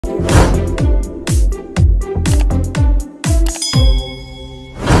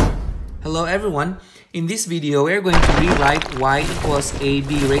Hello everyone. In this video, we're going to rewrite y equals ab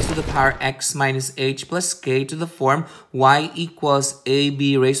raised to the power x minus h plus k to the form y equals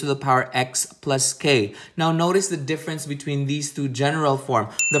ab raised to the power x plus k. Now notice the difference between these two general form.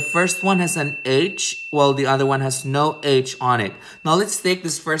 The first one has an h, while the other one has no h on it. Now let's take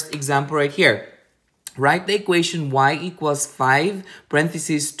this first example right here. Write the equation y equals 5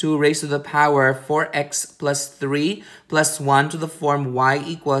 parentheses 2 raised to the power 4x plus 3 plus 1 to the form y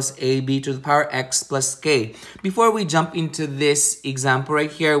equals ab to the power x plus k. Before we jump into this example right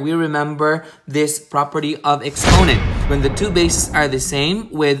here, we remember this property of exponent. When the two bases are the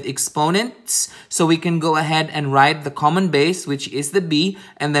same with exponents, so we can go ahead and write the common base, which is the b,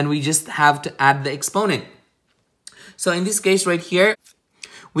 and then we just have to add the exponent. So in this case right here,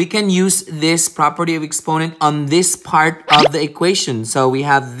 we can use this property of exponent on this part of the equation. So we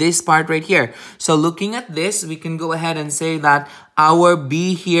have this part right here. So looking at this, we can go ahead and say that our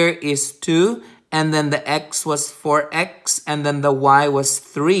b here is 2, and then the x was 4x, and then the y was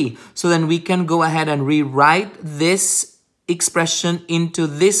 3. So then we can go ahead and rewrite this expression into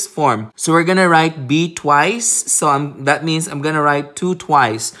this form. So we're gonna write b twice. So that means I'm gonna write 2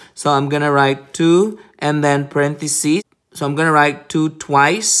 twice. So I'm gonna write 2 and then parentheses. So I'm going to write 2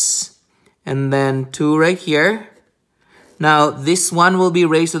 twice, and then 2 right here. Now, this one will be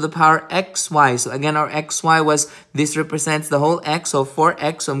raised to the power xy. So again, our xy was, this represents the whole x, so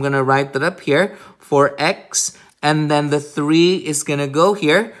 4x. So I'm going to write that up here, 4x. And then the 3 is going to go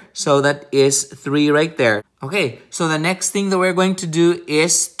here. So that is 3 right there. Okay, so the next thing that we're going to do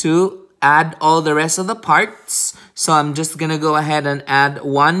is to add all the rest of the parts. So I'm just going to go ahead and add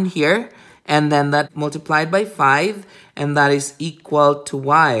 1 here. And then that multiplied by 5, and that is equal to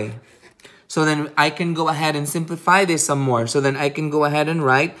y. So then I can go ahead and simplify this some more. So then I can go ahead and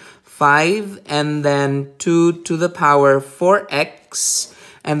write 5 and then 2 to the power 4x.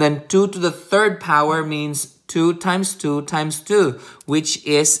 And then 2 to the third power means 2 times 2 times 2, which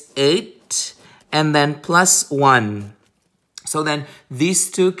is 8. And then plus 1. So then these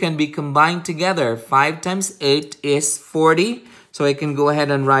two can be combined together. 5 times 8 is 40. So I can go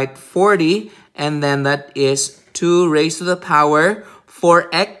ahead and write 40, and then that is 2 raised to the power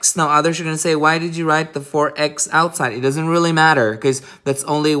 4x. Now others are going to say, why did you write the 4x outside? It doesn't really matter because that's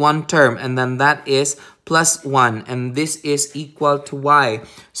only one term, and then that is plus 1, and this is equal to y.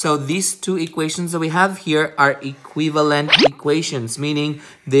 So these two equations that we have here are equivalent equations, meaning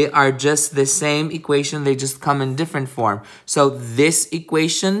they are just the same equation, they just come in different form. So this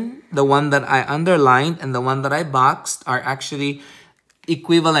equation, the one that I underlined and the one that I boxed, are actually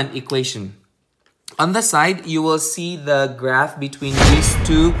equivalent equation. On the side, you will see the graph between these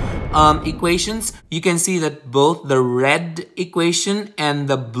two equations. You can see that both the red equation and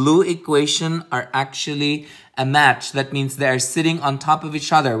the blue equation are actually a match. That means they are sitting on top of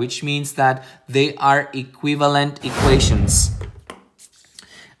each other, which means that they are equivalent equations.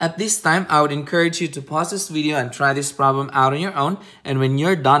 At this time, I would encourage you to pause this video and try this problem out on your own. And when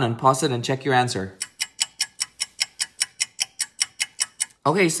you're done, unpause it and check your answer.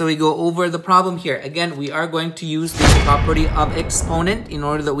 Okay, so we go over the problem here. Again, we are going to use this property of exponent in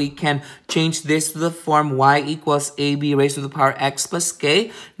order that we can change this to the form y equals ab raised to the power x plus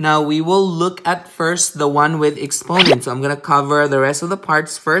k. Now, we will look at first the one with exponent. So I'm going to cover the rest of the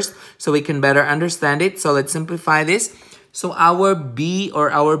parts first so we can better understand it. So let's simplify this. So our b, or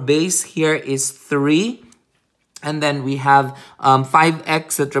our base here, is 3. And then we have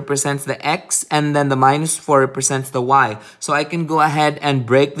 5x that represents the x, and then the minus 4 represents the y. So I can go ahead and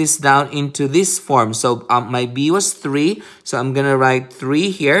break this down into this form. So my b was 3, so I'm going to write 3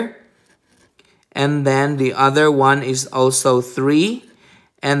 here. And then the other one is also 3.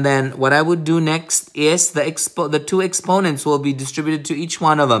 And then what I would do next is the two exponents will be distributed to each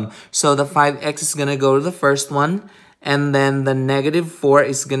one of them. So the 5x is going to go to the first one. And then the negative 4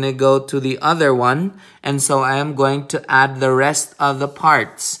 is going to go to the other one. And so I am going to add the rest of the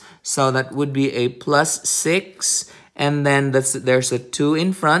parts. So that would be a plus 6. And then there's a 2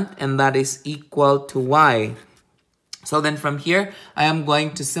 in front. And that is equal to y. So then from here, I am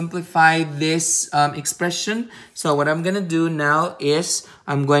going to simplify this expression. So what I'm going to do now is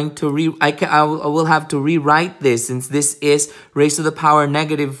I'm going to I will have to rewrite this since this is raised to the power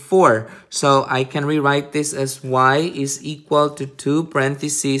negative 4. So I can rewrite this as y is equal to 2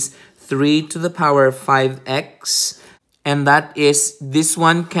 parentheses 3 to the power 5x. And that is, this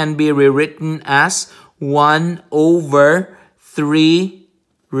one can be rewritten as 1 over 3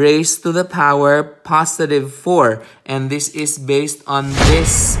 raised to the power positive 4, and this is based on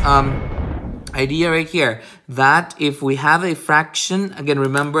this idea right here that if we have a fraction, again,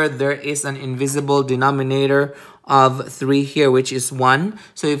 remember there is an invisible denominator of 3 here, which is 1.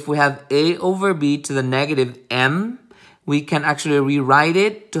 So if we have a over b to the negative m, we can actually rewrite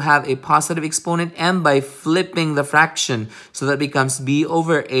it to have a positive exponent m by flipping the fraction. So that becomes b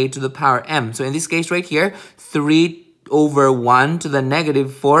over a to the power m. So in this case right here, 3 over 1 to the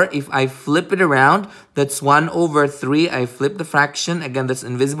negative 4. If I flip it around, that's 1 over 3. I flip the fraction. Again, that's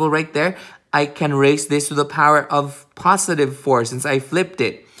invisible right there. I can raise this to the power of positive 4 since I flipped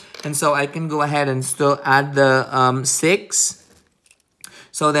it. And so I can go ahead and still add the 6.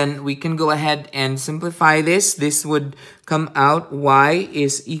 So then we can go ahead and simplify this. This would come out y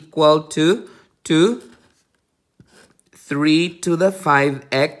is equal to 3 to the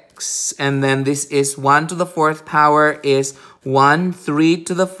 5x. And then this is 1 to the 4th power is 1. 3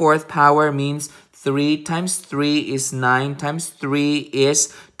 to the 4th power means 3 times 3 is 9 times 3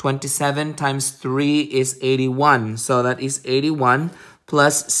 is 27 times 3 is 81. So that is 81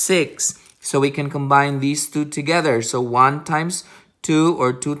 plus 6. So we can combine these two together. So 1 times 2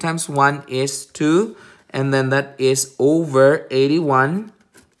 or 2 times 1 is 2. And then that is over 81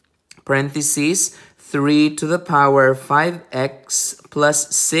 parentheses 3 to the power 5x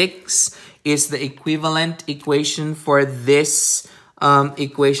plus 6 is the equivalent equation for this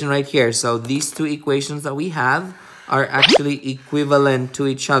equation right here. So these two equations that we have are actually equivalent to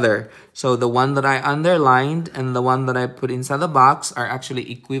each other. So the one that I underlined and the one that I put inside the box are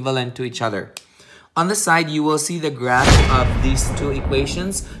actually equivalent to each other. On the side, you will see the graph of these two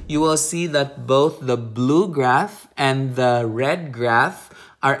equations. You will see that both the blue graph and the red graph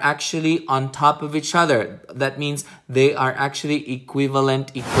are actually on top of each other. That means they are actually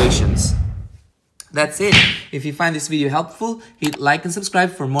equivalent equations. That's it. If you find this video helpful, hit like and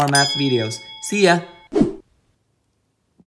subscribe for more math videos. See ya!